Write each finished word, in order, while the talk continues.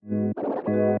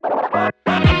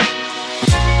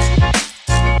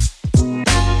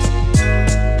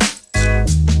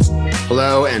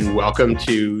Welcome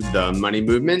to The Money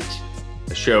Movement,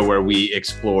 a show where we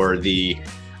explore the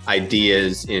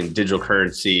ideas in digital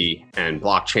currency and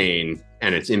blockchain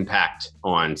and its impact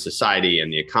on society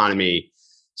and the economy.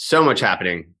 So much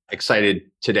happening. Excited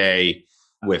today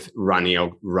with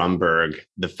Roneil Rumburg,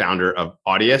 the founder of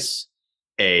Audius,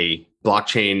 a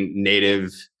blockchain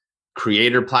native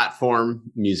creator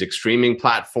platform, music streaming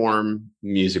platform,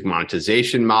 music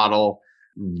monetization model.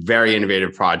 Very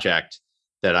innovative project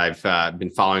that I've been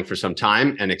following for some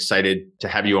time, and excited to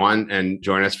have you on and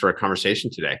join us for a conversation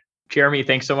today. Jeremy,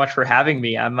 thanks so much for having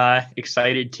me. I'm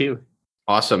excited too.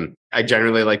 Awesome. I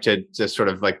generally like to just sort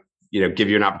of give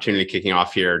you an opportunity kicking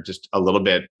off here just a little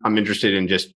bit. I'm interested in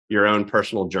just your own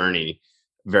personal journey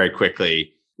very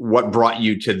quickly. What brought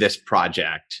you to this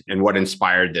project and what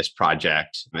inspired this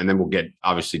project? And then we'll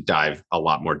obviously dive a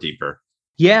lot more deeper.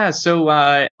 Yeah, so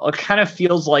it kind of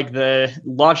feels like the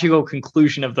logical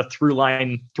conclusion of the through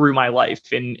line through my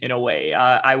life in a way.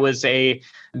 I was a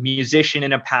musician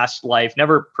in a past life,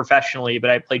 never professionally, but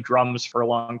I played drums for a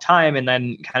long time and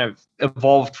then kind of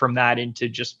evolved from that into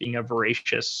just being a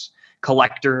voracious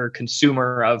collector,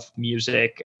 consumer of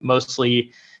music,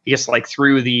 mostly, I guess, like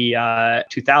through the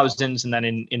 2000s and then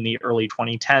in the early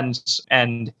 2010s.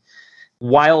 And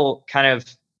while kind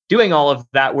of doing all of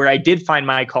that, where I did find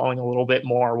my calling a little bit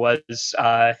more was,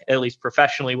 at least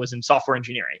professionally, was in software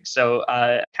engineering. So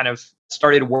kind of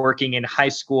started working in high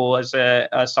school as a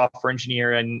software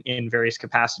engineer and in various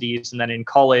capacities. And then in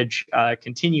college,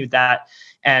 continued that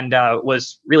and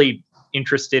was really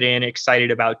interested in,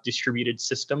 excited about distributed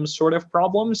systems sort of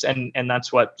problems. And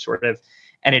that's what sort of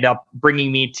ended up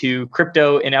bringing me to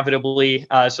crypto inevitably.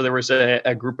 So there was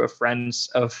a group of friends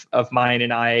of mine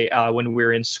and I, when we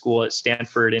were in school at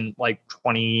Stanford in like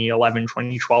 2011,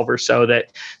 2012 or so,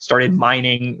 that started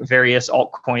mining various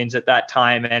altcoins at that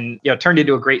time, and turned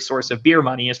into a great source of beer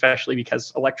money, especially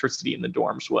because electricity in the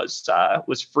dorms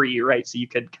was free, right? So you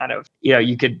could kind of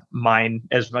you could mine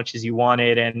as much as you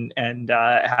wanted and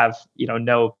have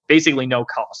basically no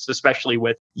costs, especially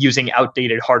with using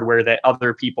outdated hardware that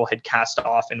other people had cast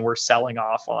off and were selling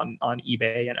off on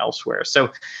eBay and elsewhere. So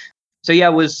yeah,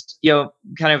 was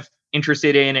kind of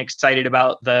interested in, excited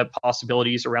about the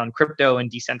possibilities around crypto and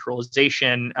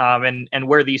decentralization, and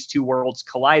where these two worlds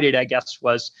collided, I guess,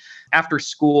 was after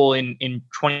school in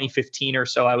 2015 or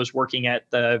so. I was working at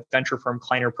the venture firm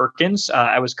Kleiner Perkins.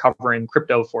 I was covering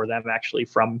crypto for them, actually,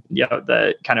 from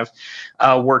the kind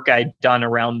of work I'd done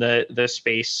around the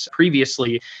space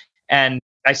previously, and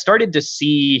I started to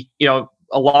see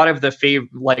a lot of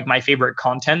my favorite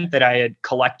content that I had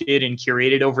collected and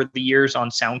curated over the years on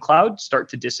SoundCloud start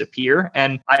to disappear.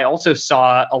 And I also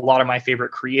saw a lot of my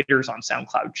favorite creators on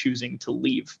SoundCloud choosing to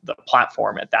leave the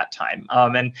platform at that time.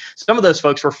 And some of those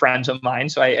folks were friends of mine.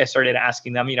 So I started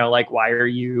asking them, why are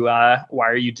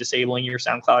you disabling your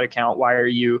SoundCloud account? Why are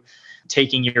you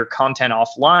taking your content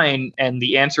offline? And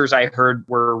the answers I heard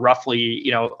were roughly,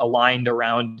 aligned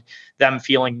around them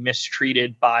feeling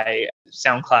mistreated by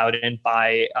SoundCloud and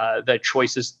by the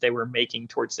choices they were making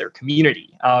towards their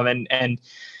community. And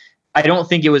I don't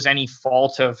think it was any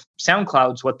fault of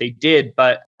SoundCloud's what they did,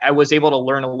 but I was able to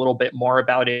learn a little bit more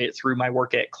about it through my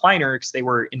work at Kleiner, because they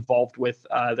were involved with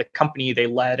the company. They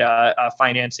led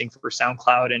financing for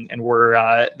SoundCloud and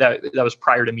were that was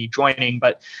prior to me joining,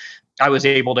 but I was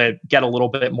able to get a little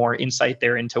bit more insight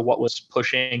there into what was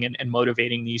pushing and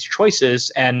motivating these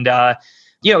choices. And,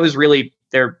 it was really,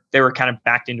 they were kind of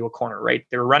backed into a corner, right?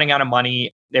 They were running out of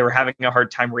money. They were having a hard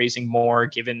time raising more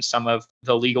given some of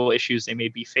the legal issues they may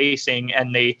be facing.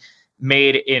 And they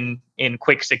made in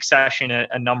quick succession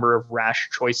a number of rash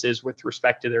choices with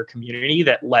respect to their community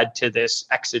that led to this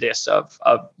exodus of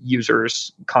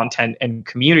users, content, and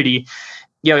community.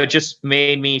 It just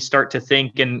made me start to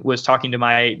think, and was talking to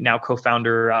my now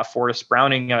co-founder, Forrest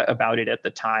Browning, about it at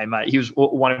the time. He was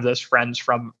one of those friends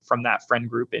from that friend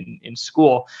group in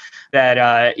school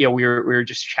that, we were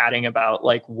just chatting about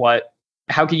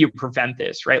how can you prevent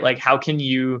this, right? Like, how can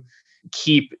you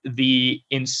keep the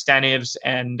incentives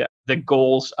and the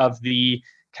goals of the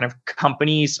kind of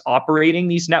companies operating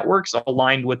these networks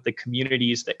aligned with the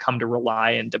communities that come to rely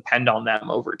and depend on them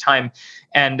over time?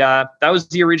 And that was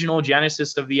the original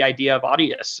genesis of the idea of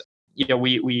Audius.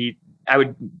 I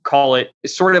would call it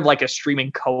sort of like a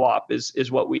streaming co-op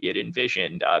is what we had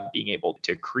envisioned being able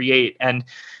to create. And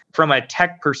from a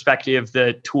tech perspective,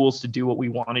 the tools to do what we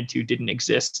wanted to didn't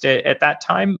exist at that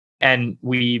time. And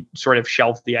we sort of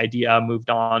shelved the idea, moved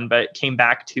on, but came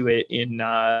back to it in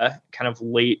kind of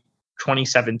late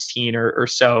 2017 or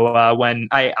so, when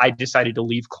I decided to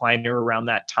leave Kleiner around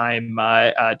that time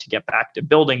to get back to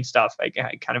building stuff. I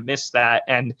kind of missed that.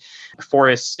 And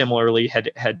Forrest similarly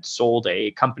had sold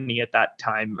a company at that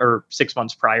time or 6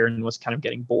 months prior and was kind of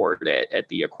getting bored at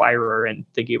the acquirer and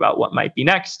thinking about what might be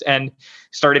next, and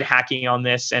started hacking on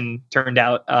this. And turned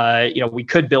out, we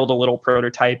could build a little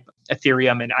prototype.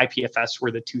 Ethereum and IPFS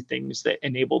were the two things that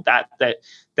enabled that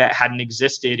hadn't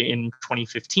existed in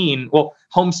 2015. Well,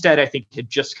 Homestead, I think, had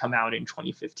just come out in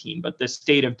 2015, but the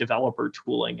state of developer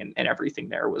tooling and everything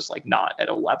there was like not at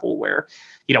a level where,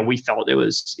 we felt it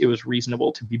was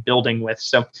reasonable to be building with.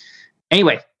 So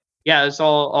anyway, yeah, it's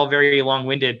all very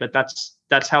long-winded, but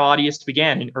that's how Audius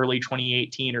began in early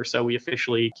 2018 or so. We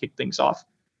officially kicked things off.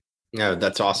 No,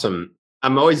 that's awesome.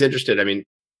 I'm always interested. I mean,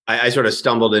 I sort of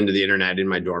stumbled into the internet in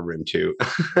my dorm room too,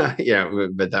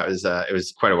 but that was, it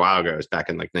was quite a while ago. It was back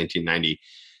in like 1990,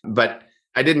 but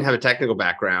I didn't have a technical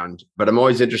background, but I'm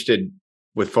always interested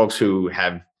with folks who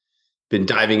have been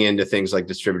diving into things like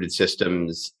distributed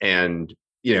systems. And,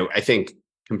 I think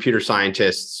computer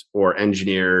scientists or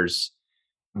engineers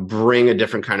bring a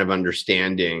different kind of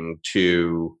understanding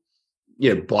to,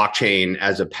 blockchain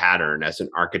as a pattern, as an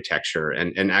architecture.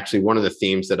 And actually one of the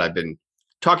themes that I've been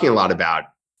talking a lot about,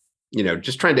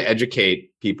 just trying to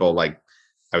educate people. Like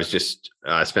I was just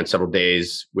spent several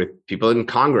days with people in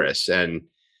Congress. And,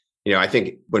 I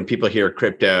think when people hear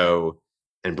crypto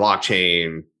and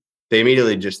blockchain, they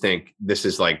immediately just think this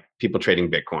is like people trading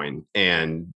Bitcoin.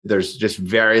 And there's just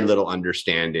very little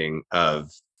understanding of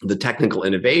the technical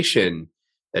innovation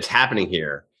that's happening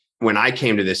here. When I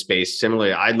came to this space,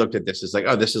 similarly, I looked at this as like,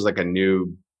 oh, this is like a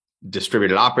new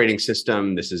distributed operating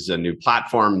system. This is a new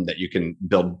platform that you can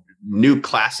build new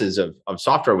classes of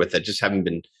software with that just haven't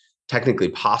been technically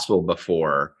possible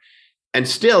before. And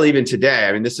still, even today,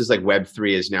 I mean, this is like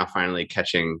Web3 is now finally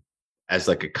catching as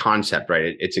like a concept,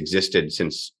 right? It's existed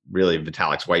since really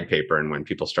Vitalik's white paper and when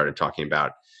people started talking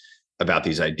about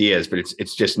these ideas, but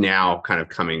it's just now kind of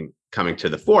coming to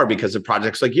the fore because of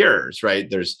projects like yours, right?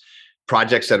 There's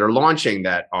projects that are launching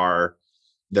that are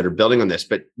building on this.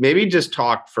 But maybe just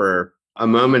talk for a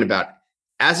moment about,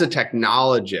 as a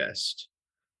technologist,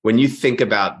 when you think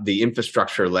about the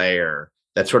infrastructure layer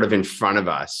that's sort of in front of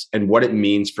us and what it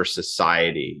means for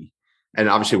society. And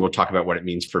obviously we'll talk about what it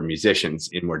means for musicians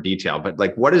in more detail, but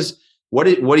like, what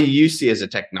do you see as a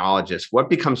technologist? What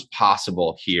becomes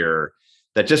possible here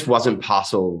that just wasn't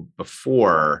possible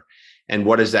before? And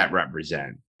what does that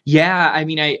represent? Yeah, I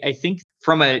mean, I think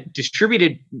from a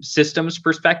distributed systems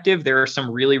perspective, there are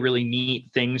some really, really neat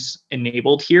things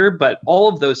enabled here. But all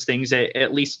of those things,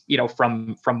 at least,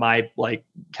 from my like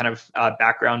kind of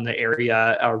background in the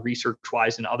area,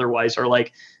 research-wise and otherwise, are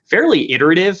like fairly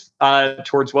iterative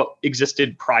towards what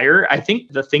existed prior. I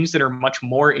think the things that are much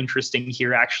more interesting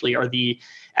here actually are the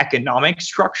economic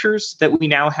structures that we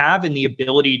now have and the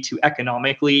ability to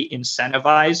economically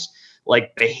incentivize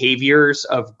like behaviors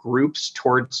of groups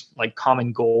towards like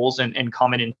common goals and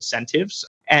common incentives.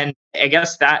 And I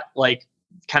guess that like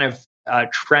kind of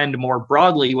trend more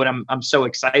broadly, what I'm so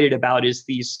excited about is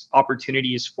these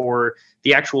opportunities for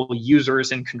the actual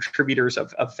users and contributors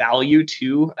of value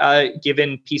to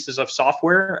given pieces of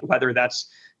software, whether that's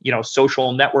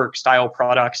social network style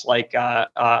products like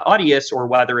Audius, or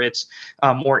whether it's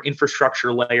more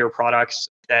infrastructure layer products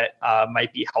that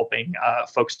might be helping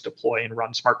folks deploy and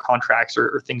run smart contracts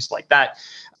or things like that.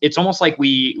 It's almost like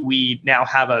we now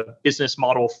have a business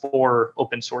model for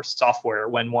open source software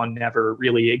when one never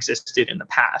really existed in the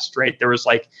past, right? There was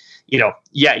like,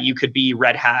 you could be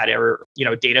Red Hat or,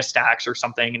 DataStax or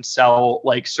something and sell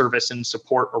like service and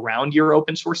support around your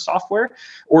open source software,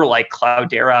 or like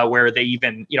Cloudera, where they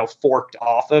even, forked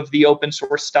off of the open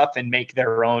source stuff and make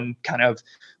their own kind of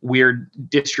weird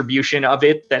distribution of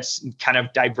it that's kind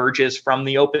of diverges from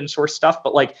the open source stuff.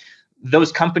 But like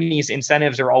those companies'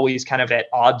 incentives are always kind of at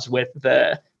odds with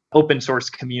the open source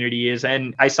communities.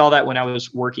 And I saw that when I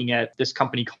was working at this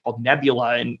company called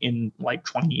Nebula in like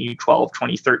 2012,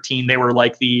 2013. They were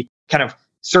like the kind of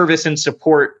service and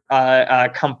support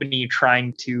company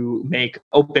trying to make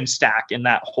OpenStack and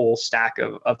that whole stack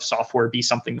of software be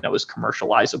something that was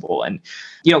commercializable. And,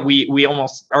 we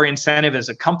almost, our incentive as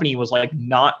a company was like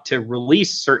not to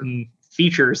release certain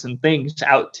features and things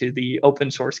out to the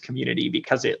open source community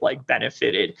because it like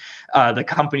benefited the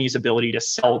company's ability to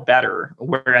sell better.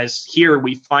 Whereas here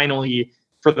we finally,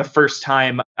 for the first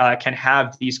time, can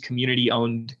have these community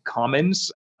owned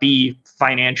commons be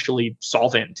financially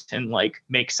solvent and like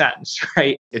make sense,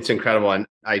 right? It's incredible. And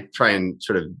I try and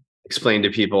sort of explain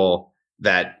to people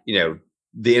that,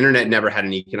 the internet never had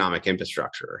an economic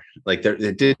infrastructure. Like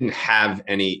it didn't have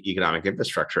any economic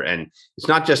infrastructure. And it's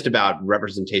not just about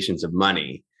representations of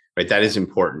money, right? That is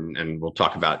important. And we'll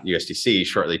talk about USDC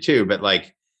shortly too. But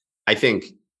like, I think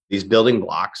these building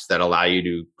blocks that allow you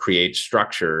to create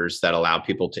structures that allow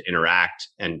people to interact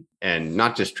and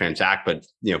not just transact, but,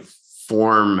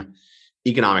 form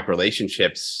economic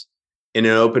relationships in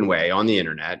an open way on the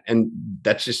internet. And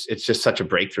it's just such a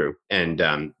breakthrough.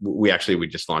 And we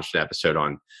just launched an episode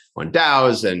on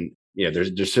DAOs, and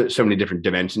there's so many different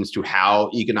dimensions to how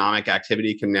economic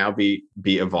activity can now be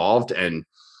evolved. And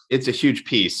it's a huge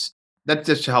piece. That's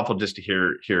just helpful just to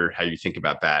hear how you think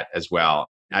about that as well.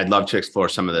 I'd love to explore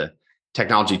some of the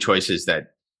technology choices that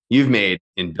you've made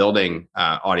in building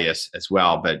Audius as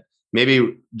well. But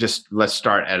maybe just let's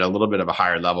start at a little bit of a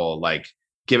higher level. Like,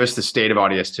 give us the state of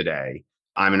Audius today.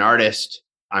 I'm an artist.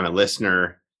 I'm a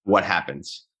listener. What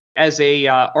happens? As a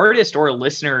artist or a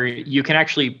listener, you can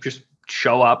actually just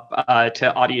show up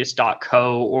to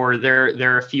audius.co, or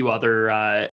there are a few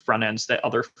other front ends that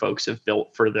other folks have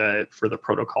built for the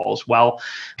protocol as well.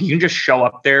 You can just show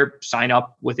up there, sign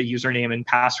up with a username and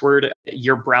password.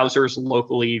 Your browser's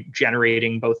locally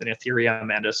generating both an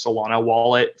Ethereum and a Solana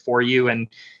wallet for you, and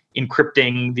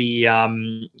encrypting the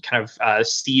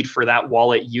seed for that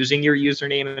wallet using your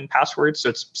username and password. So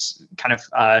it's kind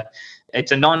of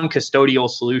it's a non-custodial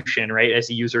solution, right? As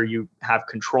a user, you have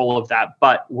control of that,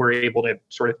 but we're able to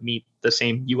sort of meet the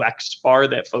same UX bar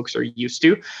that folks are used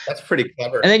to. That's pretty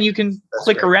clever. And then you can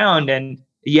click around and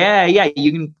you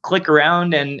can click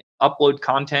around and upload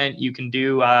content. You can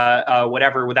do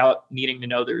whatever without needing to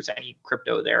know there's any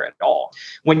crypto there at all.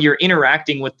 When you're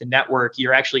interacting with the network,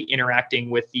 you're actually interacting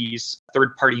with these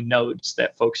third-party nodes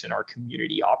that folks in our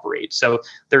community operate. So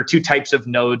there are two types of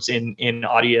nodes in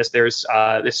Audius. There's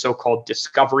this so-called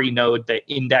discovery node that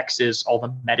indexes all the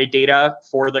metadata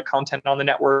for the content on the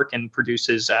network and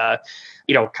produces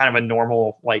kind of a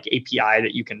normal like API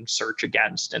that you can search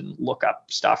against and look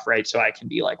up stuff, right? So I can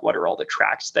be like, what are all the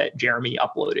tracks that Jeremy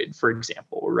uploaded, for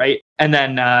example, right? And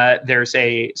then there's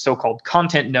a so-called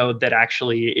content node that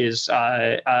actually is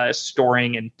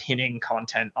storing and pinning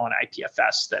content on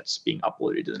IPFS that's being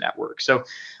uploaded to the network. So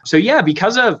yeah,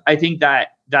 because of, I think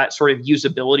that sort of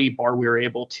usability bar we were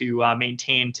able to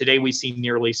maintain. Today, we see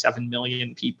nearly 7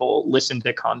 million people listen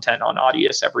to content on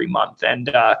Audius every month, and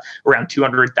around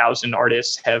 200,000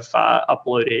 artists have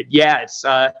uploaded. Yeah,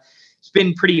 it's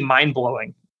been pretty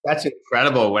mind-blowing. That's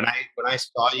incredible. When I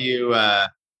saw you,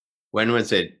 when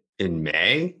was it? In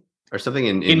May or something?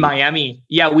 In Miami.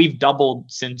 Yeah, we've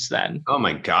doubled since then. Oh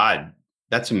my God.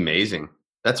 That's amazing.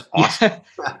 That's awesome.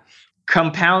 Yeah.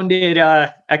 Compounded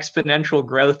exponential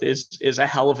growth is a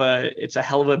hell of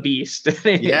a beast.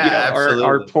 Yeah, absolutely.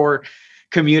 Our poor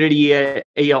community,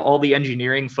 all the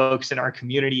engineering folks in our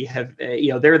community have,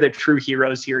 they're the true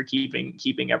heroes here,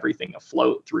 keeping everything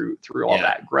afloat through all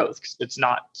that growth. 'Cause it's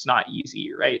not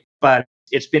easy, right? But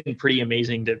it's been pretty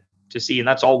amazing to see, and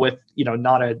that's all with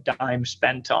not a dime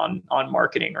spent on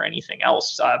marketing or anything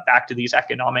else. Back to these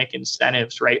economic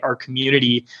incentives, right? Our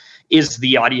community is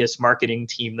the Audius marketing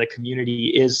team. The community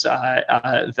is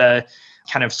the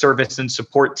kind of service and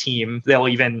support team. They'll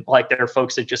even there are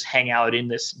folks that just hang out in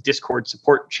this Discord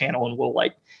support channel and will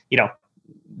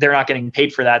they're not getting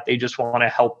paid for that. They just want to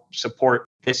help support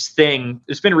this thing.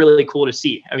 It's been really cool to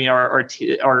see. I mean, our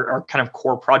kind of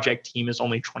core project team is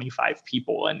only 25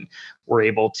 people, and we're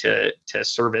able to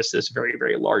service this very,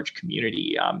 very large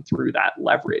community through that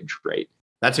leverage, right?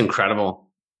 That's incredible.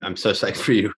 I'm so psyched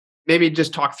for you. Maybe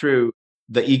just talk through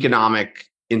the economic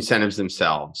incentives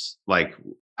themselves. Like,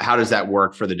 how does that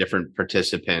work for the different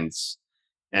participants?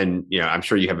 And I'm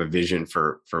sure you have a vision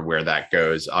for where that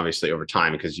goes, obviously over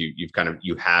time, because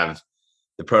you have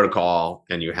the protocol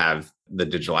and you have the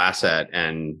digital asset.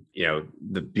 And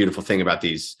the beautiful thing about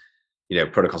these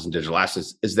protocols and digital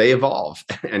assets is they evolve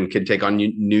and can take on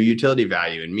new utility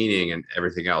value and meaning and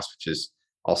everything else, which is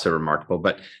also remarkable.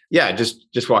 But yeah,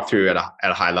 just walk through at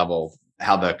a high level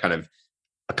how the kind of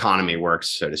economy works,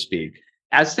 so to speak.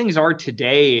 As things are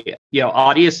today,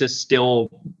 Audius is still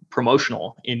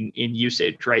promotional in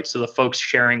usage, right? So the folks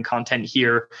sharing content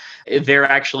here, they're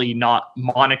actually not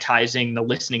monetizing the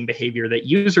listening behavior that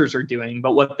users are doing,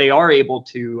 but what they are able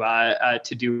to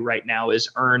do right now is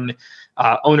earn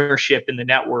ownership in the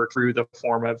network through the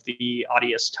form of the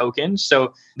Audius token.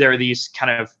 So there are these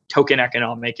kind of token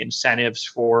economic incentives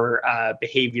for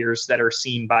behaviors that are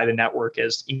seen by the network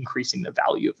as increasing the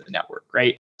value of the network,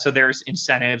 right? So there's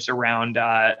incentives around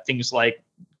things like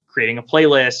creating a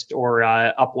playlist or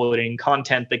uploading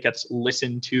content that gets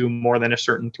listened to more than a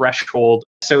certain threshold.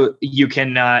 So you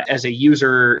can, as a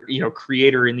user,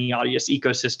 creator in the Audius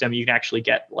ecosystem, you can actually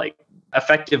get like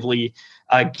effectively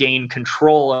gain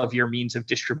control of your means of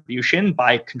distribution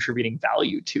by contributing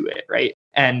value to it, right?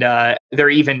 And there are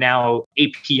even now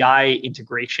API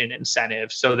integration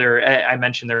incentives. So I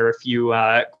mentioned there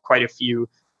are quite a few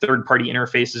third-party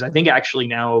interfaces. I think actually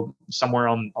now somewhere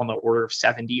on the order of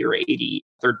 70 or 80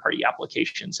 third-party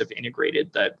applications have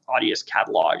integrated the Audius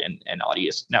catalog and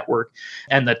Audius network.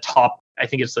 And I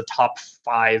think it's the top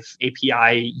 5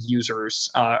 API users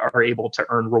are able to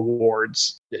earn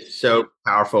rewards. It's so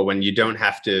powerful when you don't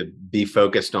have to be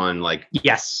focused on like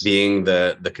being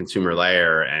the consumer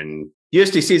layer. And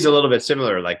USDC is a little bit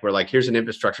similar. Like we're like, here's an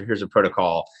infrastructure, here's a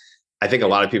protocol. I think a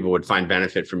lot of people would find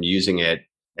benefit from using it.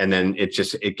 And then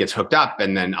it gets hooked up.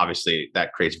 And then obviously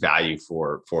that creates value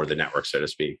for the network, so to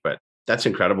speak. But that's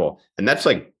incredible. And that's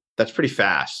pretty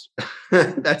fast.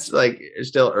 That's like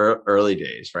still early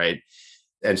days, right?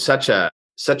 And such a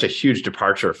huge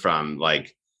departure from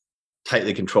like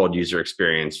tightly controlled user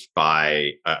experience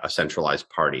by a centralized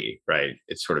party, right?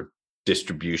 It's sort of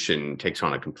distribution takes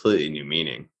on a completely new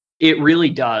meaning. It really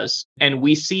does. And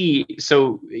we see,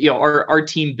 so, our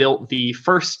team built the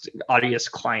first Audius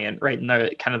client, right? And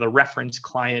the kind of the reference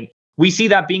client. We see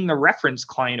that being the reference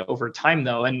client over time,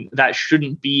 though, and that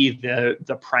shouldn't be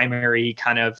the primary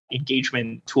kind of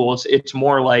engagement tools. It's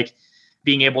more like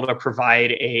being able to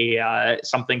provide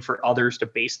something for others to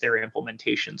base their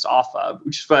implementations off of,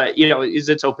 which is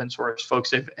it's open source.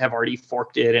 Folks have already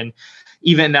forked it, and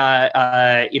even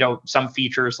some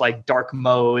features like dark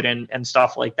mode and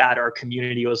stuff like that. Our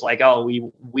community was like, oh,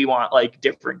 we want like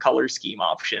different color scheme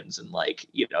options, and like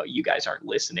you guys aren't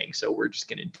listening, so we're just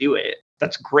gonna do it.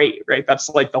 That's great, right? That's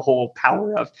like the whole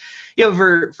power of,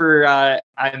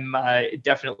 I'm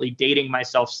definitely dating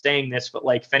myself saying this, but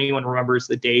like if anyone remembers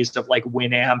the days of like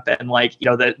Winamp and like,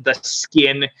 the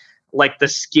skin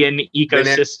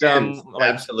ecosystem.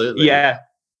 Like, absolutely. Yeah.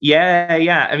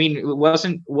 I mean,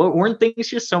 weren't things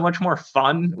just so much more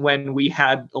fun when we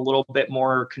had a little bit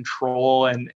more control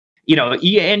and you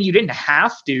didn't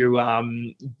have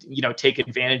to, take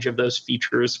advantage of those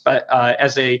features. But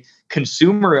as a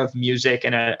consumer of music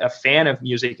and a fan of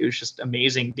music, it was just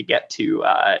amazing to get to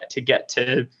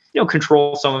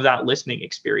control some of that listening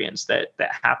experience that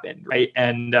happened, right?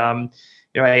 And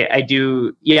I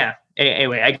do, yeah.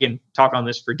 Anyway, I can talk on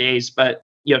this for days, but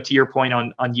to your point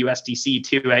on USDC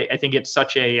too, I think it's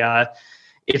such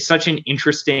an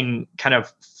interesting kind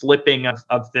of flipping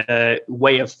of the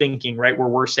way of thinking, right? Where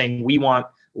we're saying we want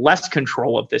less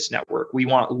control of this network. We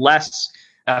want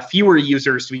fewer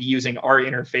users to be using our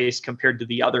interface compared to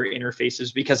the other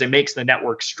interfaces because it makes the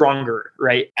network stronger,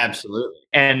 right? Absolutely.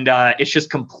 And it's just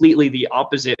completely the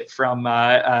opposite from,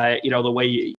 the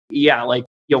way,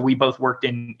 we both worked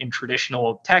in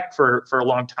traditional tech for a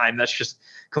long time. That's just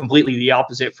completely the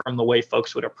opposite from the way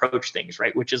folks would approach things,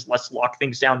 right? Which is let's lock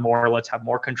things down more, let's have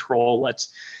more control,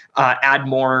 let's add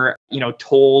more,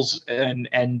 tolls and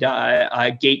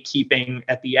gatekeeping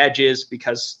at the edges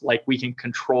because like we can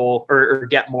control or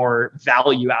get more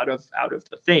value out of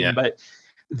the thing. Yeah. But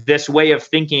this way of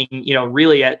thinking,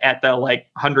 really at the like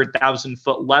 100,000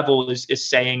 foot level is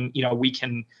saying, we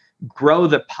can grow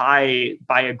the pie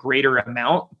by a greater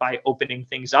amount by opening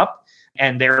things up.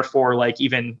 And therefore, like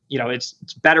even, it's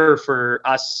better for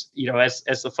us,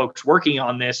 as the folks working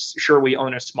on this. Sure, we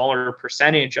own a smaller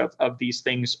percentage of these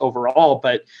things overall,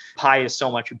 but pie is so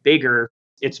much bigger.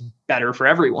 It's better for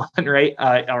everyone, right?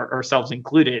 Ourselves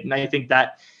included. And I think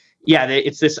that,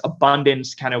 it's this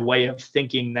abundance kind of way of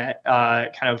thinking that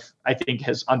I think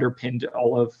has underpinned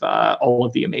all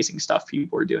of the amazing stuff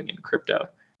people are doing in crypto.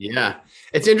 Yeah,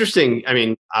 it's interesting. I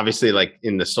mean, obviously, like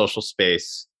in the social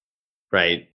space,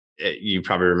 right? You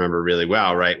probably remember really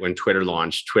well, right? When Twitter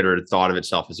launched, Twitter thought of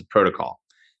itself as a protocol.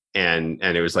 And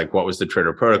it was like, what was the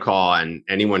Twitter protocol? And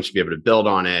anyone should be able to build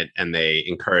on it. And they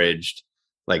encouraged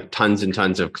like tons and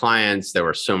tons of clients. There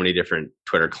were so many different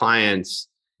Twitter clients.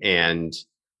 And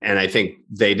I think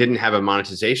they didn't have a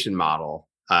monetization model.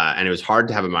 And it was hard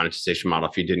to have a monetization model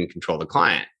if you didn't control the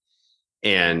client.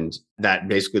 And that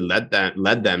basically led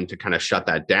them to kind of shut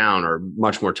that down or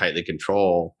much more tightly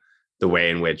control the way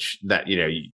in which that,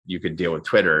 you could deal with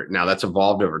Twitter. Now that's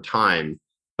evolved over time,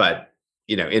 but,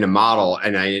 in a model,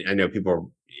 and I know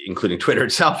people, including Twitter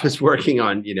itself, is working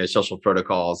on, social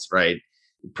protocols, right?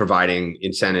 Providing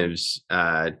incentives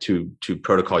to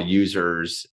protocol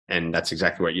users. And that's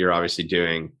exactly what you're obviously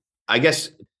doing. I guess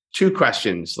 2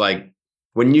 questions, like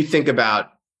when you think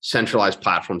about centralized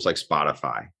platforms like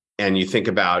Spotify, and you think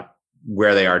about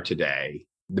where they are today,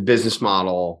 the business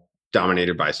model,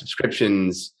 dominated by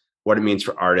subscriptions, what it means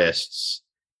for artists.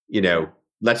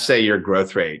 Let's say your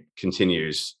growth rate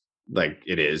continues like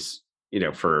it is,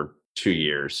 for 2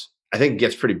 years. I think it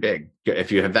gets pretty big.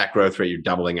 If you have that growth rate, you're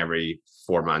doubling every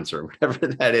 4 months or whatever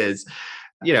that is.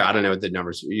 I don't know what the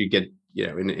numbers you get,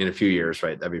 in a few years,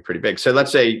 right? That'd be pretty big. So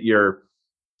let's say you're,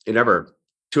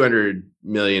 200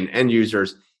 million end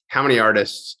users. How many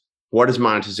artists? What does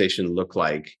monetization look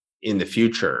like in the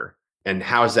future? And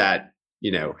how's that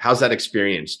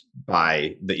experienced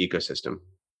by the ecosystem?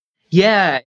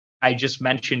 Yeah, I just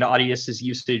mentioned Audius's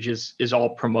usage is all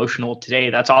promotional today.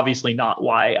 That's obviously not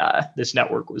why this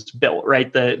network was built,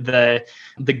 right? The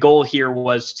goal here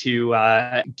was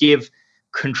to give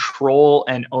control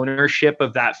and ownership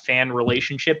of that fan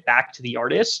relationship back to the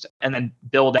artist, and then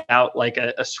build out like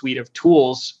a suite of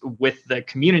tools with the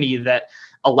community that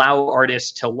allow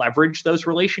artists to leverage those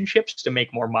relationships to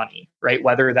make more money, right?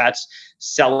 Whether that's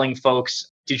selling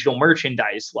folks digital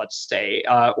merchandise, let's say,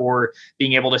 or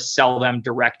being able to sell them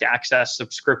direct access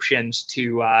subscriptions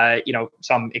to,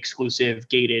 some exclusive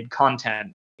gated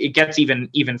content. It gets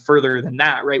even further than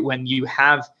that, right? When you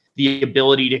have the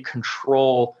ability to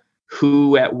control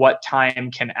who at what time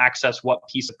can access what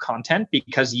piece of content,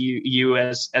 because you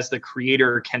as the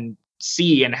creator can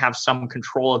see and have some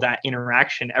control of that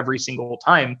interaction every single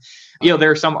time.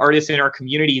 There are some artists in our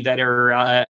community that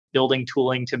are building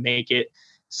tooling to make it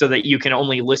so that you can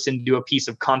only listen to a piece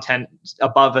of content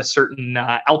above a certain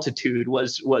altitude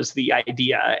was the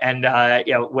idea. And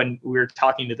when we were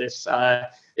talking to this,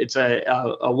 it's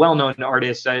a well-known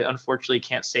artist. I unfortunately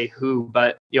can't say who,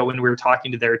 but when we were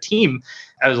talking to their team,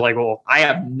 I was like, well, I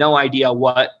have no idea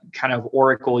what kind of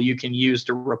oracle you can use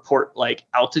to report like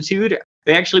altitude.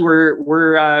 They actually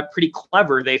were pretty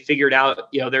clever. They figured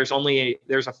out, there's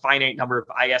a finite number of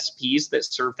ISPs that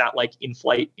serve that like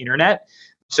in-flight internet.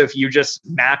 So if you just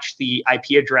match the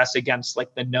IP address against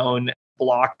like the known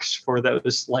blocks for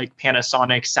those like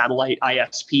Panasonic satellite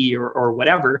ISP or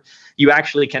whatever, you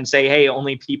actually can say, hey,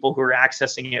 only people who are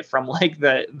accessing it from like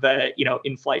the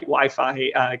in-flight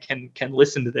Wi-Fi can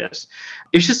listen to this.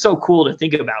 It's just so cool to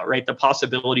think about, right? The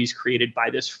possibilities created by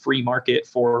this free market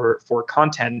for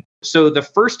content. So the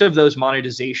first of those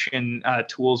monetization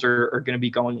tools are going to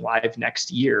be going live next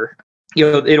year.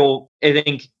 I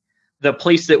think the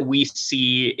place that we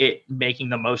see it making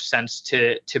the most sense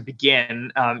to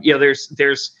begin,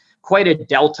 there's quite a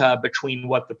delta between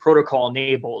what the protocol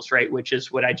enables, right? Which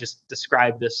is what I just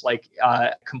described, this like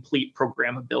complete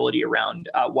programmability around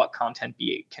what content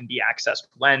can be accessed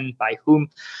when, by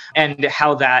whom, and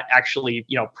how that actually,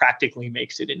 practically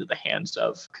makes it into the hands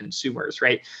of consumers,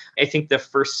 right? I think the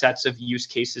first sets of use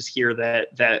cases here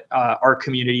that our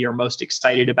community are most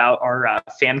excited about are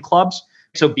fan clubs.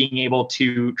 So being able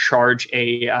to charge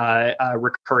a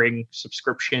recurring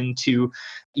subscription to,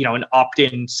 an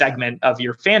opt-in segment of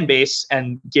your fan base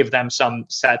and give them some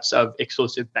sets of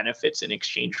exclusive benefits in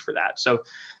exchange for that. So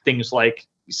things like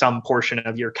some portion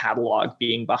of your catalog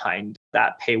being behind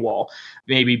that paywall,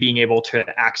 maybe being able to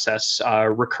access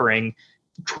recurring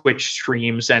Twitch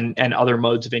streams and other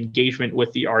modes of engagement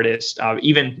with the artist,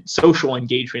 even social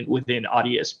engagement within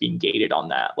Audius being gated on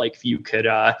that. Like if you could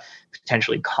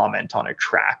potentially comment on a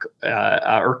track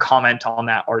or comment on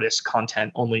that artist's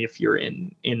content only if you're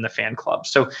in the fan club.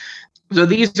 So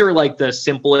these are like the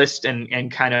simplest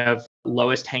and kind of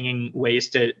lowest hanging ways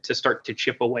to start to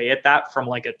chip away at that from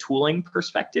like a tooling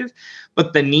perspective.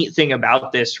 But the neat thing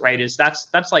about this, right, is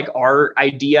that's like our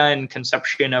idea and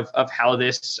conception of how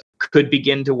this could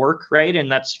begin to work, right?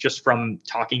 And that's just from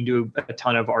talking to a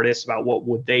ton of artists about what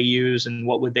would they use and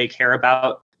what would they care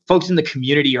about. Folks in the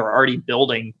community are already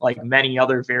building like many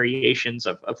other variations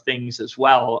of things as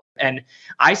well. And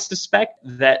I suspect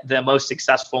that the most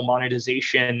successful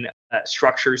monetization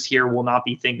structures here will not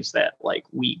be things that like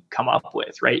we come up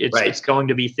with, right? It's going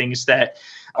to be things that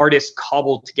artists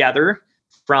cobble together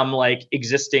from like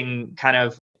existing kind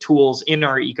of tools in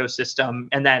our ecosystem,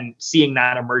 and then seeing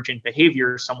that emergent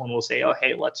behavior, someone will say, oh,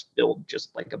 hey, let's build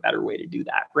just like a better way to do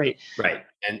that, right? Right.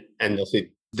 And they'll see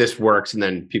this works, and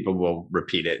then people will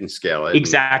repeat it and scale it.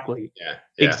 Exactly.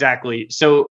 Exactly.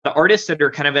 So the artists that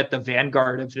are kind of at the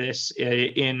vanguard of this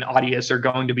in Audius are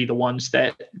going to be the ones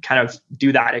that kind of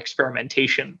do that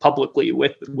experimentation publicly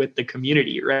with the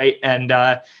community, right? And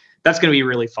that's going to be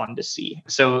really fun to see.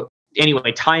 So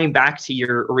anyway, tying back to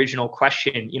your original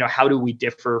question, how do we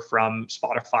differ from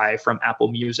Spotify, from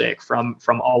Apple Music, from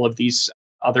all of these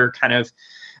other kind of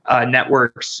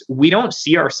networks? We don't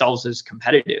see ourselves as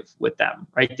competitive with them,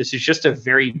 right? This is just a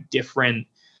very different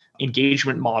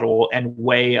engagement model and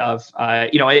way of,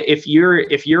 if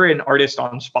you're an artist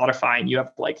on Spotify and you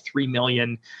have like 3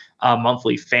 million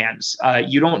monthly fans,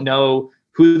 you don't know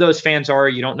who those fans are.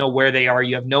 You don't know where they are.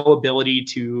 You have no ability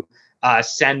to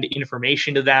send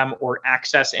information to them or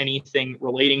access anything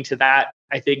relating to that.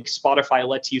 I think Spotify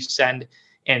lets you send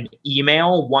an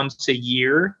email once a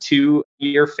year to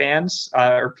your fans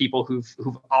or people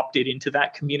who've opted into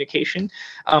that communication.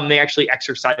 They actually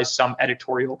exercise some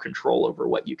editorial control over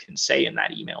what you can say in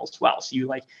that email as well. So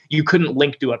you couldn't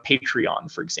link to a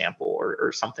Patreon, for example,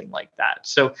 or something like that.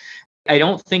 So I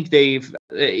don't think they've,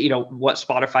 what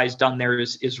Spotify's done there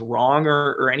is wrong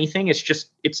or anything. It's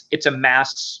just, it's a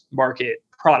mass market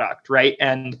product, right?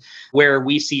 And where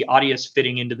we see Audius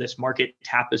fitting into this market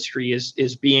tapestry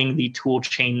is being the tool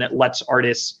chain that lets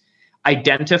artists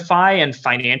identify and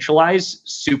financialize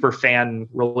super fan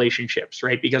relationships,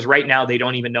 right? Because right now they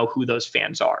don't even know who those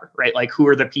fans are, right? Like, who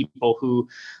are the people who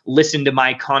listen to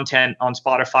my content on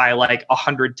Spotify like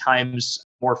 100 times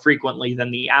more frequently than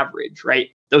the average,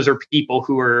 right? Those are people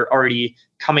who are already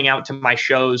coming out to my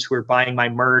shows, who are buying my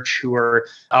merch, who are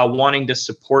wanting to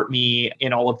support me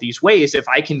in all of these ways. If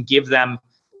I can give them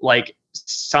like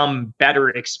some better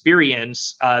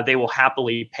experience, they will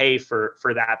happily pay for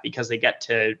that because they get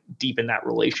to deepen that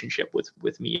relationship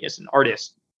with me as an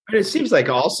artist. But it seems like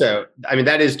also, I mean,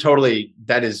 that is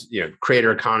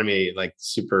creator economy, like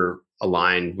super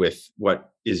aligned with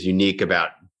what is unique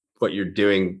about what you're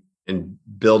doing and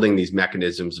building these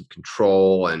mechanisms of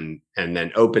control and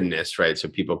then openness, right? So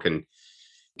people can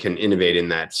innovate in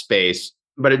that space.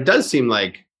 But it does seem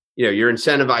like, you're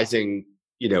incentivizing,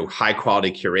 high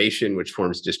quality curation, which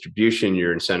forms distribution.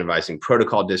 You're incentivizing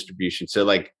protocol distribution. So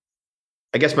like,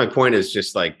 I guess my point is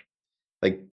just like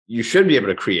you should be able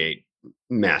to create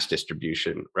mass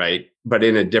distribution, right? But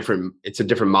it's a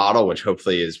different model, which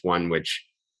hopefully is one which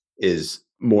is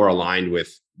more aligned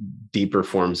with deeper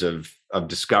forms of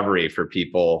discovery for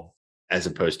people, as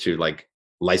opposed to like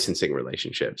licensing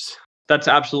relationships. That's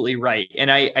absolutely right. And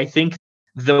I think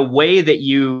the way that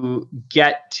you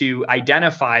get to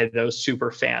identify those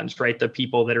super fans, right, the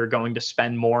people that are going to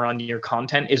spend more on your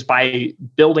content, is by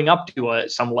building up to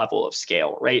some level of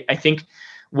scale, right? I think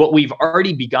what we've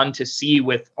already begun to see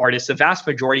with artists, the vast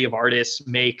majority of artists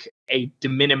make a de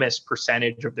minimis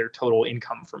percentage of their total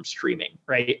income from streaming,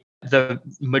 right? The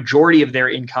majority of their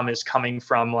income is coming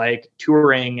from like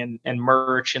touring and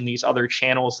merch and these other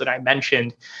channels that I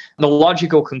mentioned. The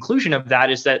logical conclusion of that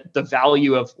is that the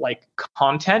value of like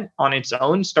content on its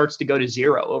own starts to go to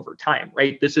zero over time,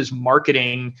 right? This is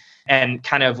marketing and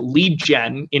kind of lead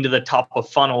gen into the top of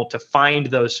funnel to find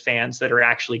those fans that are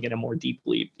actually going to more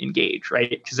deeply engage,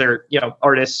 right? Because they're,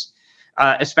 artists,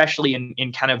 especially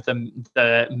in kind of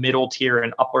the middle tier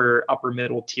and upper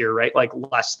middle tier, right? Like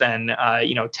less than,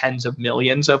 tens of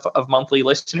millions of monthly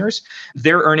listeners.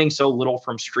 They're earning so little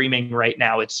from streaming right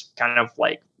now. It's kind of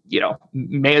like,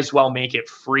 may as well make it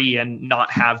free and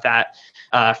not have that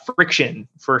friction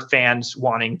for fans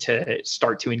wanting to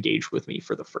start to engage with me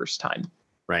for the first time.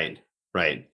 Right.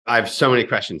 I have so many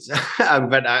questions,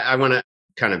 but I want to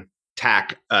kind of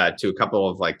tack to a couple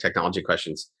of like technology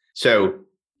questions. So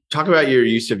talk about your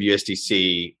use of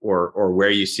USDC or where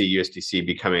you see USDC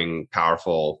becoming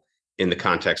powerful in the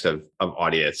context of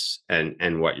Audius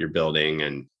and what you're building.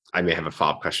 And I may have a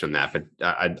follow-up question on that, but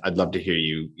I'd love to hear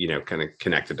you, kind of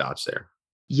connect the dots there.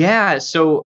 Yeah.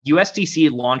 So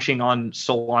USDC launching on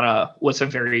Solana was a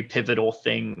very pivotal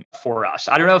thing for us.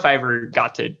 I don't know if I ever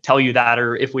got to tell you that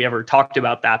or if we ever talked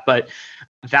about that, but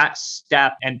that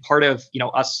step and part of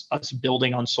us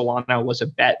building on Solana was a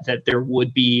bet that there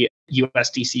would be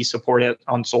USDC support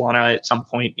on Solana at some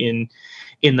point in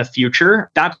the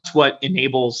future. That's what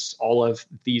enables all of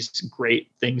these great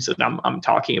things that I'm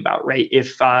talking about, right?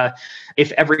 If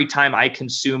every time I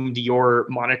consumed your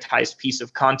monetized piece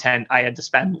of content, I had to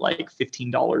spend like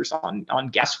 $15 on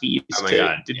gas fees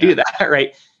to do that,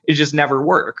 right? It just never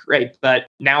work, right? But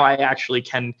now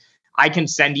I can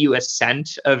send you a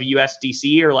cent of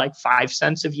USDC or like 5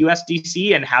 cents of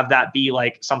USDC and have that be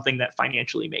like something that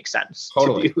financially makes sense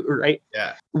to do, right?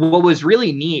 Yeah. What was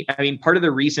really neat, I mean, part of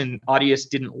the reason Audius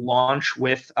didn't launch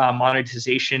with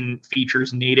monetization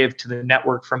features native to the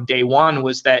network from day one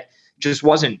was that just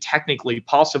wasn't technically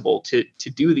possible to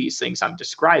do these things I'm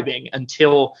describing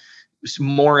until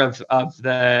more of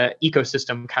the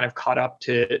ecosystem kind of caught up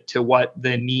to what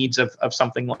the needs of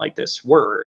something like this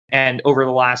were. And over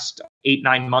the last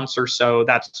 8-9 months or so,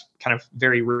 that's kind of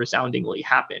very resoundingly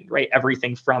happened, right?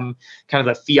 Everything from kind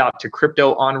of the fiat to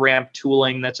crypto on-ramp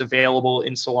tooling that's available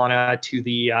in Solana to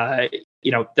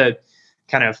the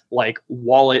kind of like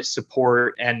wallet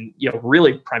support and,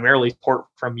 really primarily support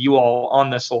from you all on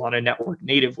the Solana network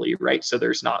natively, right? So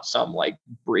there's not some like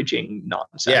bridging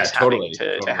nonsense having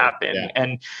to happen. Yeah.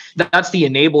 And that's the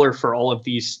enabler for all of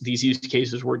these use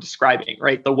cases we're describing,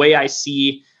 right? The way I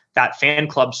see that fan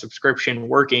club subscription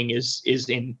working is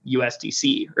in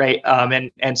USDC, right?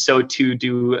 And so to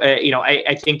do,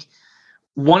 I think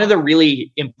one of the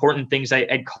really important things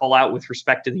I'd call out with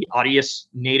respect to the Audius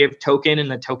native token and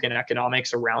the token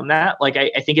economics around that, like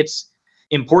I think it's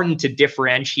important to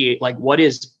differentiate like what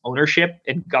is ownership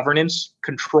and governance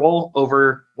control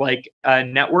over like a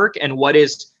network and what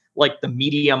is like the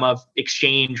medium of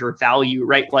exchange or value,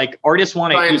 right? Like artists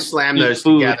want to slam those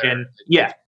together. And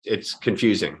it's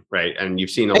confusing, right? And you've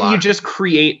seen a lot. You just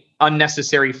create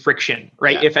unnecessary friction,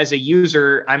 right? Yeah. If as a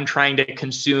user, I'm trying to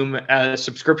consume a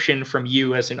subscription from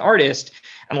you as an artist,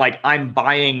 and like I'm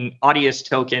buying Audius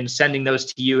tokens, sending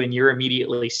those to you, and you're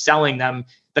immediately selling them,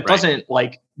 that doesn't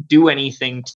like do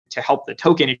anything to help the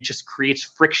token. It just creates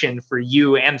friction for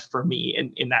you and for me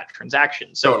in that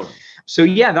transaction. So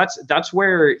yeah, that's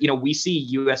where, we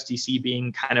see USDC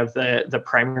being kind of the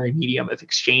primary medium of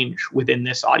exchange within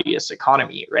this Audius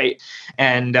economy, right?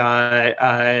 And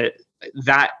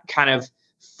that kind of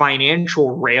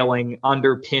financial railing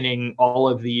underpinning all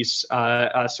of these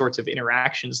sorts of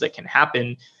interactions that can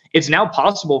happen. It's now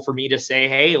possible for me to say,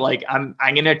 hey, like I'm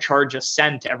going to charge a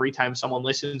cent every time someone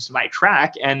listens to my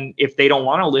track. And if they don't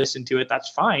want to listen to it, that's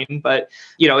fine. But,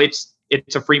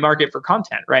 it's a free market for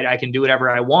content, right? I can do whatever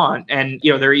I want. And,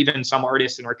 there are even some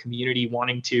artists in our community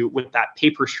wanting to, with that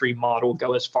pay per stream model,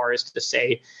 go as far as to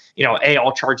say, hey,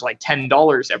 I'll charge like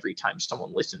 $10 every time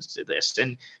someone listens to this.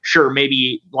 And sure,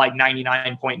 maybe like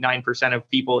 99.9% of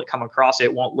people that come across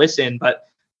it won't listen, but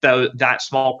that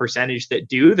small percentage that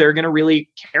do, they're going to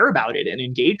really care about it and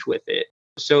engage with it.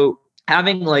 So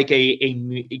having like a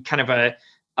kind of a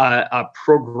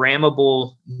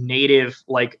programmable native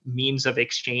like means of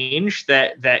exchange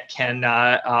that can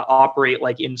operate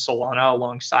like in Solana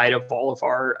alongside of all of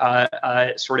our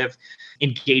sort of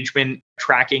engagement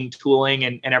tracking tooling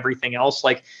and everything else.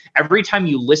 Like every time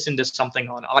you listen to something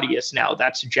on Audius now,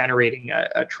 that's generating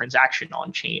a transaction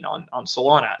on chain on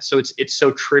Solana. So it's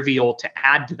so trivial to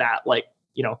add to that, like,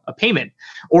 a payment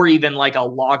or even like a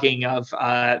logging of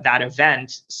that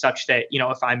event, such that,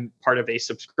 if I'm part of a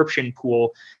subscription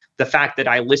pool, the fact that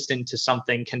I listened to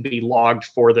something can be logged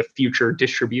for the future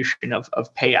distribution of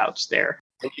payouts there.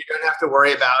 And you don't have to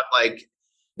worry about like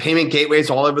payment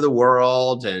gateways all over the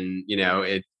world. And,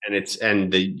 the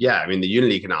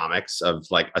unit economics of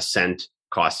like a cent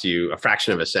costs you a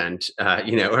fraction of a cent,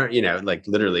 like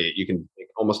literally you can make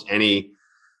almost any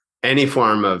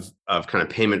form of kind of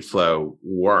payment flow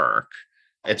work.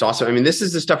 It's also, this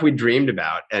is the stuff we dreamed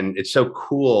about. And it's so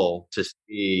cool to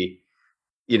see,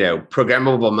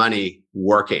 programmable money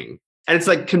working. And it's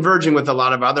like converging with a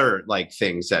lot of other like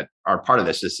things that are part of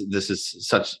this. This is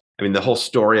such, the whole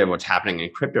story of what's happening in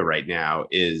crypto right now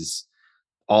is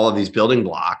all of these building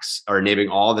blocks are enabling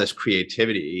all this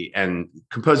creativity, and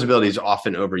composability is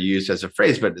often overused as a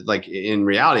phrase, but like in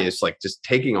reality, it's like just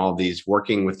taking all of these,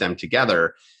 working with them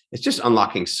together. It's just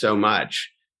unlocking so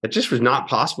much that just was not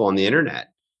possible on the internet.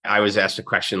 I was asked a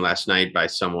question last night by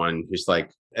someone who's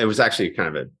like, it was actually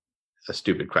kind of a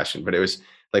stupid question, but it was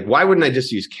like, why wouldn't I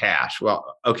just use cash?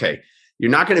 Well, okay,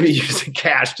 you're not going to be using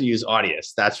cash to use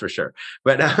Audius, that's for sure.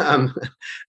 But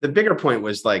the bigger point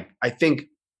was like, I think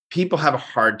people have a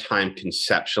hard time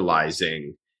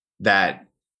conceptualizing that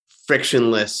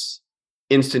frictionless,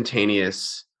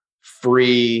 instantaneous,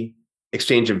 free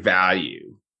exchange of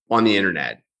value on the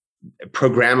internet,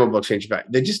 programmable exchange of value.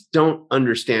 They just don't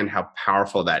understand how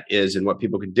powerful that is and what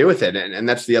people can do with it. And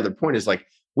that's the other point is like,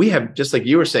 we have, just like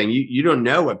you were saying, you don't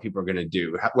know what people are going to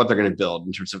do, what they're going to build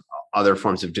in terms of other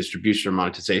forms of distribution or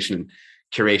monetization,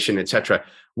 curation, et cetera.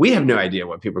 We have no idea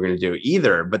what people are going to do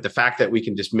either. But the fact that we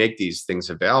can just make these things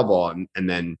available and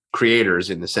then creators,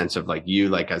 in the sense of like you,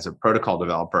 like as a protocol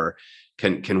developer,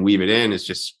 can weave it in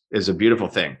is a beautiful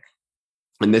thing.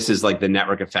 And this is like the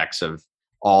network effects of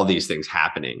all these things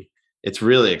happening. It's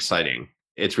really exciting.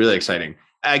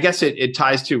 I guess it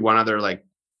ties to one other like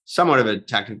somewhat of a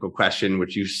technical question,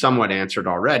 which you somewhat answered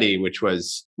already, which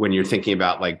was when you're thinking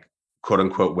about like quote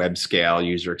unquote web scale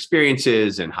user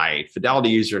experiences and high fidelity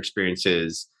user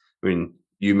experiences.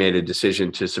 You made a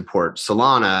decision to support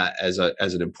Solana as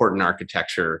an important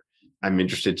architecture. I'm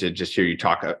interested to just hear you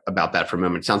talk about that for a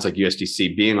moment. It sounds like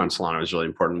USDC being on Solana is really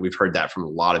important. We've heard that from a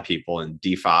lot of people in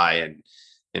DeFi and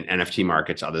NFT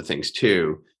markets, other things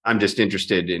too. I'm just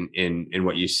interested in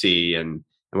what you see and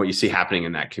what you see happening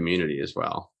in that community as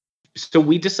well. So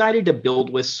we decided to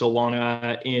build with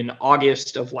Solana in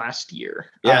August of last year.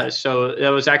 Yeah. So that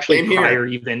was actually Same here. prior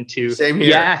even to. Same here.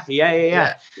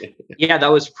 Yeah. Yeah, that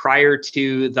was prior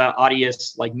to the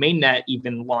Audius like mainnet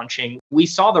even launching. We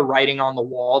saw the writing on the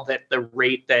wall that the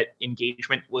rate that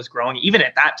engagement was growing, even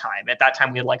at that time. At that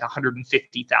time, we had like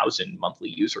 150,000 monthly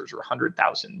users or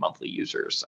 100,000 monthly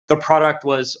users. The product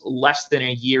was less than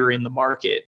a year in the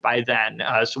market by then.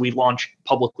 So we launched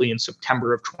publicly in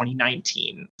September of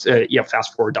 2019.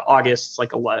 Fast forward to August, it's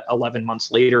like 11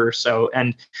 months later or so.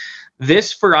 And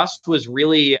this for us was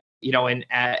really,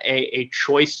 a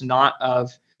choice not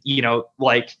of,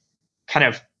 like kind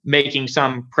of making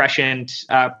some prescient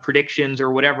predictions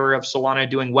or whatever of Solana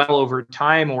doing well over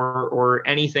time or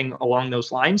anything along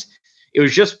those lines. It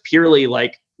was just purely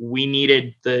like we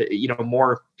needed the,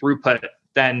 more throughput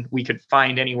than we could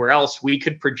find anywhere else. We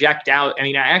could project out. I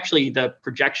mean, actually, the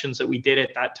projections that we did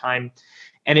at that time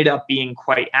ended up being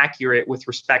quite accurate with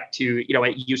respect to,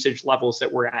 at usage levels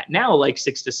that we're at now, like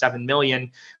 6 to 7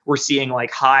 million. We're seeing like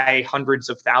high hundreds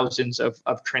of thousands of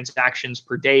transactions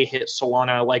per day hit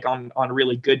Solana, like on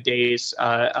really good days,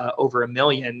 over 1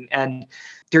 million. And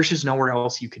there's just nowhere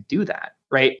else you could do that,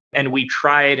 right? And we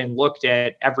tried and looked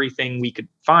at everything we could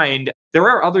find. There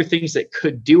are other things that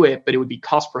could do it, but it would be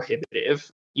cost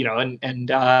prohibitive, and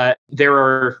there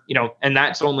are, and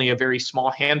that's only a very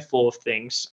small handful of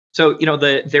things. So,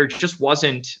 there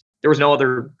was no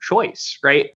other choice,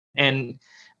 right? And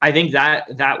I think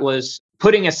that was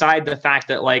putting aside the fact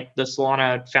that like the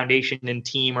Solana Foundation and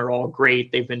team are all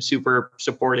great. They've been super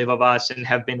supportive of us and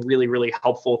have been really, really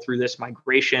helpful through this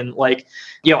migration. Like,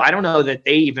 I don't know that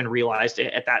they even realized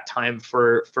it at that time.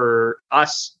 For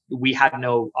us, we had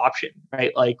no option,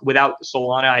 right? Like without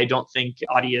Solana, I don't think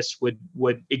Audius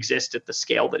would exist at the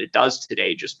scale that it does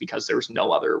today, just because there was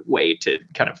no other way to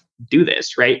kind of do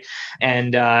this, right?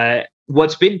 And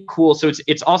what's been cool, so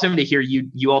it's awesome to hear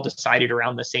you all decided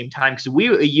around the same time, because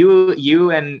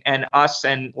you and us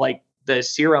and like the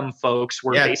Serum folks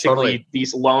were basically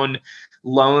these lone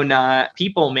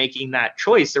people making that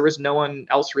choice. There was no one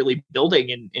else really building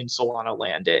in Solana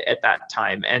land at that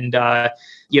time, and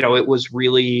it was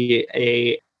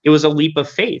really it was a leap of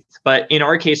faith. But in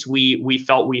our case, we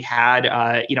felt we had,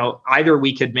 either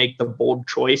we could make the bold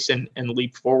choice and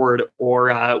leap forward,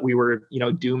 or we were,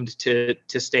 doomed to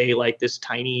stay like this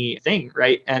tiny thing,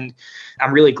 right? And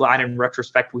I'm really glad in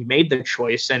retrospect we made the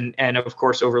choice. And of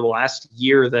course, over the last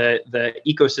year, the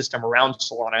ecosystem around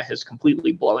Solana has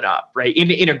completely blown up, right?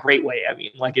 In a great way. I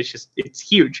mean, like it's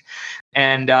huge.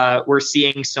 And we're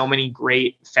seeing so many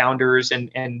great founders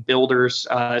and builders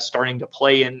starting to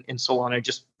play in Solana,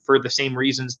 just for the same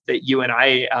reasons that you and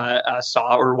I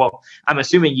saw, or well, I'm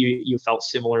assuming you felt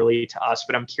similarly to us,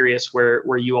 but I'm curious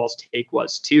where you all's take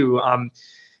was too.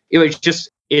 It was just,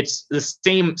 it's the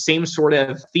same sort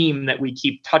of theme that we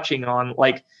keep touching on.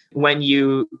 Like when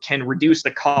you can reduce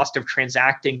the cost of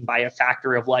transacting by a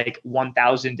factor of like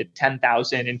 1,000 to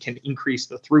 10,000 and can increase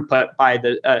the throughput by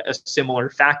a similar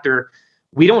factor,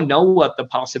 we don't know what the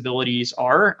possibilities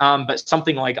are, but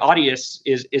something like Audius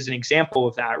is an example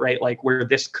of that, right? Like where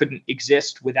this couldn't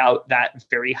exist without that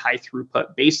very high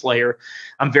throughput base layer.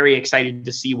 I'm very excited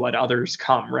to see what others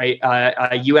come, right?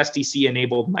 USDC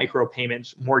enabled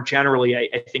micropayments more generally,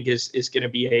 I think is going to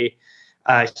be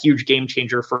a huge game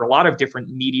changer for a lot of different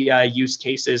media use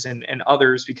cases and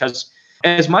others, because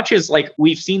as much as like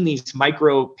we've seen these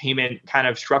micro payment kind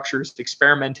of structures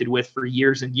experimented with for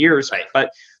years and years, right,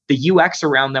 but the UX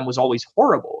around them was always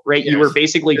horrible, right? Yes. You were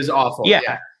basically, it was awful.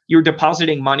 Yeah. You're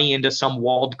depositing money into some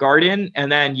walled garden, and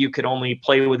then you could only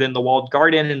play within the walled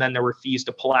garden, and then there were fees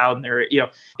to pull out, and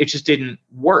it just didn't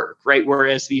work, right?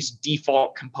 Whereas these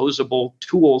default composable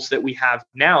tools that we have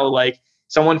now, like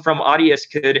someone from Audius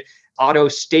could auto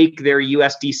stake their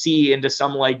USDC into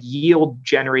some like yield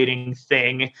generating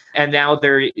thing, and now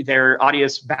their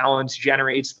Audius balance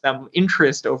generates them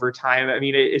interest over time. I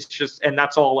mean, it's just, and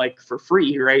that's all like for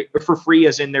free, right? For free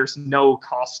as in there's no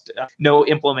cost, no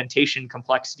implementation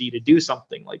complexity to do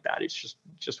something like that. It's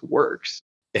just works.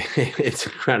 It's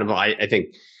incredible. I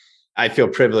think I feel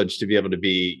privileged to be able to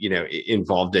be,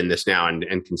 involved in this now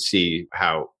and can see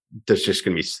how there's just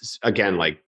going to be, again,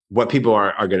 like what people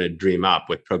are going to dream up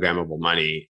with programmable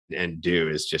money and do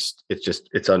is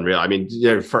it's unreal. I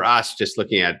mean, for us, just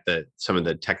looking at some of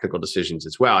the technical decisions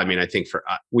as well. I mean, I think for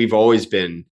us, we've always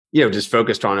been, just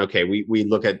focused on, okay, we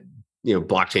look at,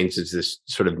 blockchains as this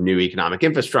sort of new economic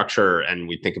infrastructure, and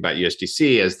we think about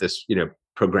USDC as this,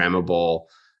 programmable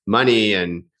money.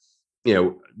 And,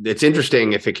 it's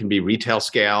interesting if it can be retail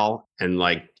scale and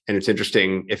it's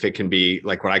interesting if it can be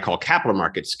like what I call capital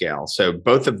market scale. So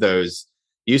both of those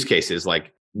use cases,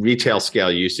 like retail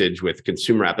scale usage with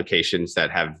consumer applications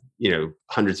that have,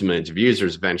 hundreds of millions of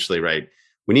users eventually, right?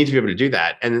 We need to be able to do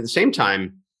that. And at the same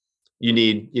time, you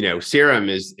need, Serum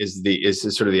is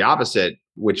sort of the opposite,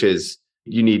 which is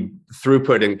you need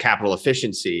throughput and capital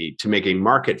efficiency to make a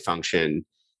market function.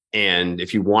 And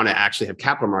if you want to actually have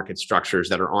capital market structures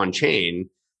that are on chain,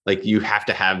 like you have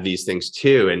to have these things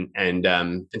too.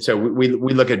 And so we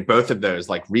look at both of those,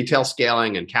 like retail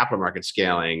scaling and capital market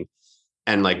scaling.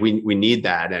 And like we need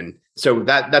that. And so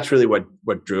that's really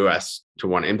what drew us to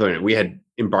want to implement it. We had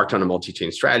embarked on a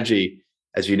multi-chain strategy.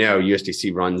 As you know,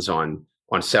 USDC runs on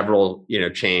several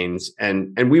chains,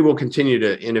 and we will continue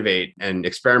to innovate and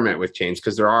experiment with chains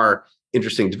because there are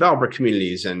interesting developer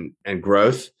communities and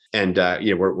growth. And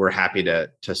we're happy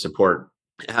to support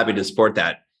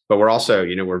that. But we're also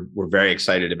we're very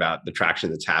excited about the traction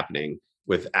that's happening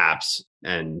with apps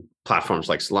and platforms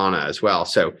like Solana as well.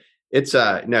 So it's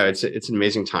an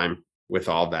amazing time with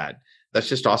all that. That's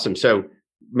just awesome. So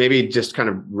maybe just kind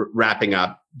of wrapping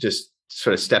up, just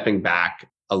sort of stepping back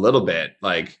a little bit,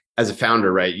 like as a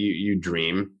founder, right? You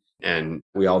dream, and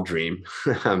we all dream.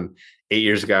 8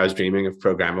 years ago, I was dreaming of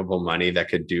programmable money that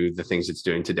could do the things it's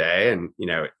doing today, and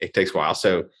it takes a while.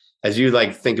 So as you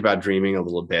like think about dreaming a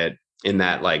little bit in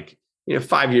that,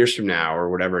 5 years from now or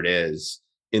whatever it is,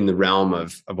 in the realm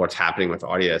of what's happening with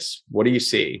Audius, what do you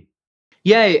see?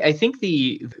 Yeah, I think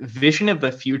the vision of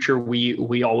the future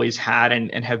we always had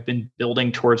and have been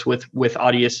building towards with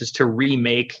Audius is to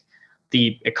remake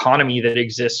the economy that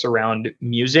exists around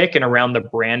music and around the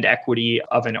brand equity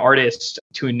of an artist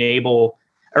to enable,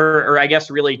 or I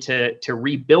guess really to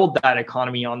rebuild that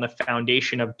economy on the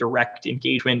foundation of direct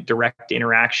engagement, direct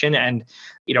interaction, and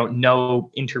no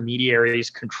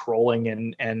intermediaries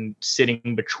controlling and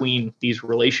sitting between these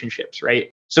relationships,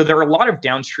 right? So there are a lot of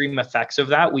downstream effects of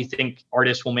that. We think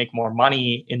artists will make more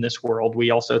money in this world. We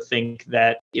also think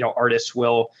that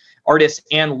artists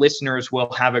and listeners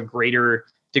will have a greater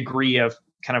degree of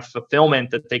kind of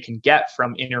fulfillment that they can get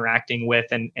from interacting with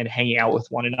and hanging out with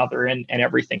one another and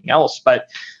everything else. But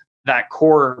that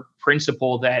core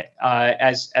principle that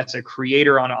as a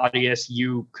creator on Audius,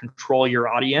 you control your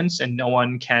audience, and no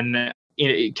one can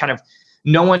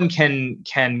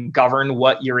govern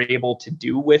what you're able to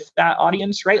do with that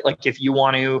audience, right? Like if you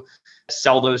want to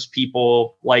sell those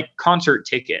people like concert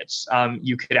tickets,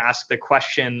 you could ask the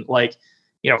question like,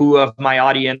 who of my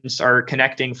audience are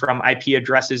connecting from IP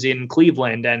addresses in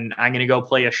Cleveland, and I'm going to go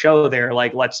play a show there.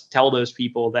 Like, let's tell those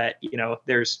people that,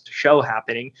 there's a show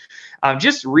happening.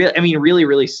 Really,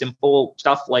 really simple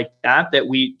stuff like that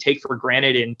we take for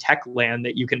granted in tech land,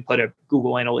 that you can put a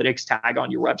Google Analytics tag on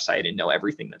your website and know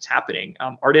everything that's happening.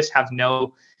 Artists have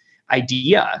no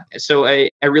idea. So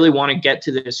I really want to get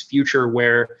to this future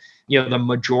where the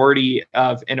majority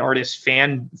of an artist's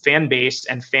fan base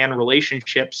and fan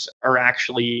relationships are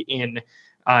actually in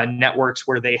networks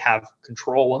where they have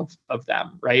control of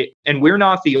them, right? And we're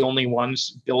not the only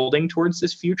ones building towards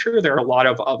this future. There are a lot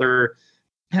of other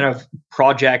kind of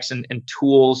projects and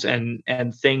tools and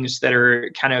things that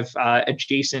are kind of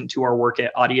adjacent to our work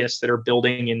at Audius that are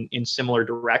building in similar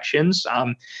directions.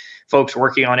 Folks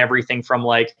working on everything from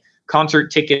like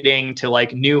concert ticketing to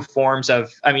like new forms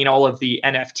of, all of the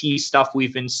NFT stuff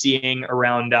we've been seeing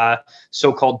around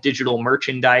so-called digital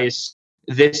merchandise.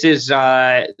 This is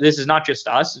not just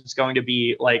us. It's going to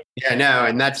be like, yeah, no,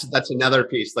 and that's another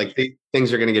piece. Like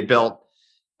things are going to get built.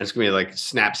 It's going to be like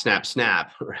snap, snap,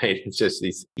 snap, right? It's just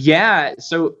these. Yeah.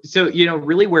 So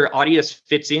really where Audius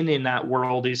fits in that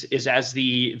world is as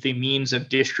the means of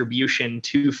distribution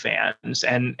to fans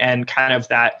and kind of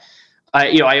that.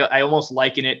 I almost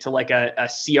liken it to like a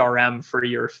CRM for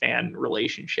your fan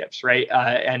relationships, right?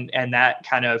 And that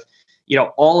kind of,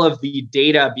 all of the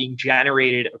data being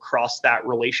generated across that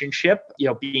relationship,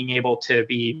 being able to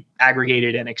be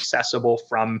aggregated and accessible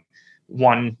from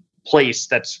one place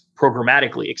that's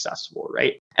programmatically accessible,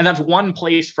 right? And that's one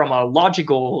place from a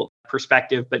logical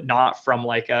perspective, but not from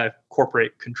like a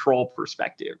corporate control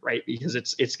perspective, right? Because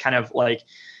it's kind of like,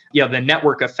 the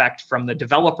network effect from the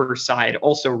developer side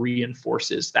also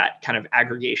reinforces that kind of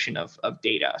aggregation of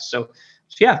data. So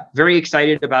yeah, very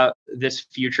excited about this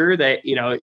future that,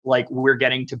 like we're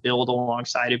getting to build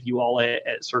alongside of you all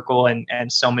at Circle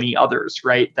and so many others,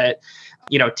 right? That,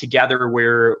 together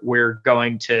we're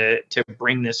going to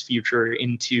bring this future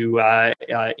into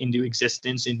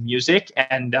existence in music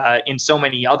and in so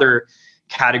many other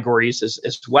categories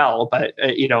as well. But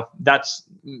that's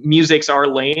music's our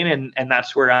lane, and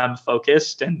that's where I'm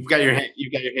focused. And you've got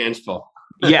your hands full.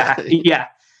 yeah. I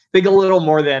think a little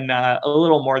more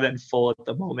than full at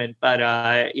the moment, but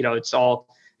it's all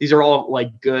these are all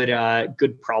like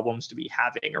good problems to be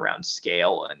having around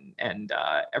scale and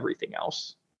everything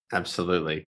else.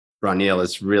 Absolutely. Roneil,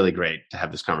 it's really great to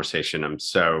have this conversation. I'm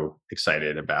so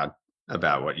excited about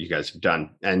what you guys have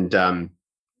done. And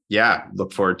yeah,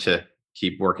 look forward to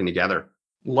keep working together.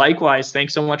 Likewise,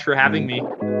 thanks so much for having me.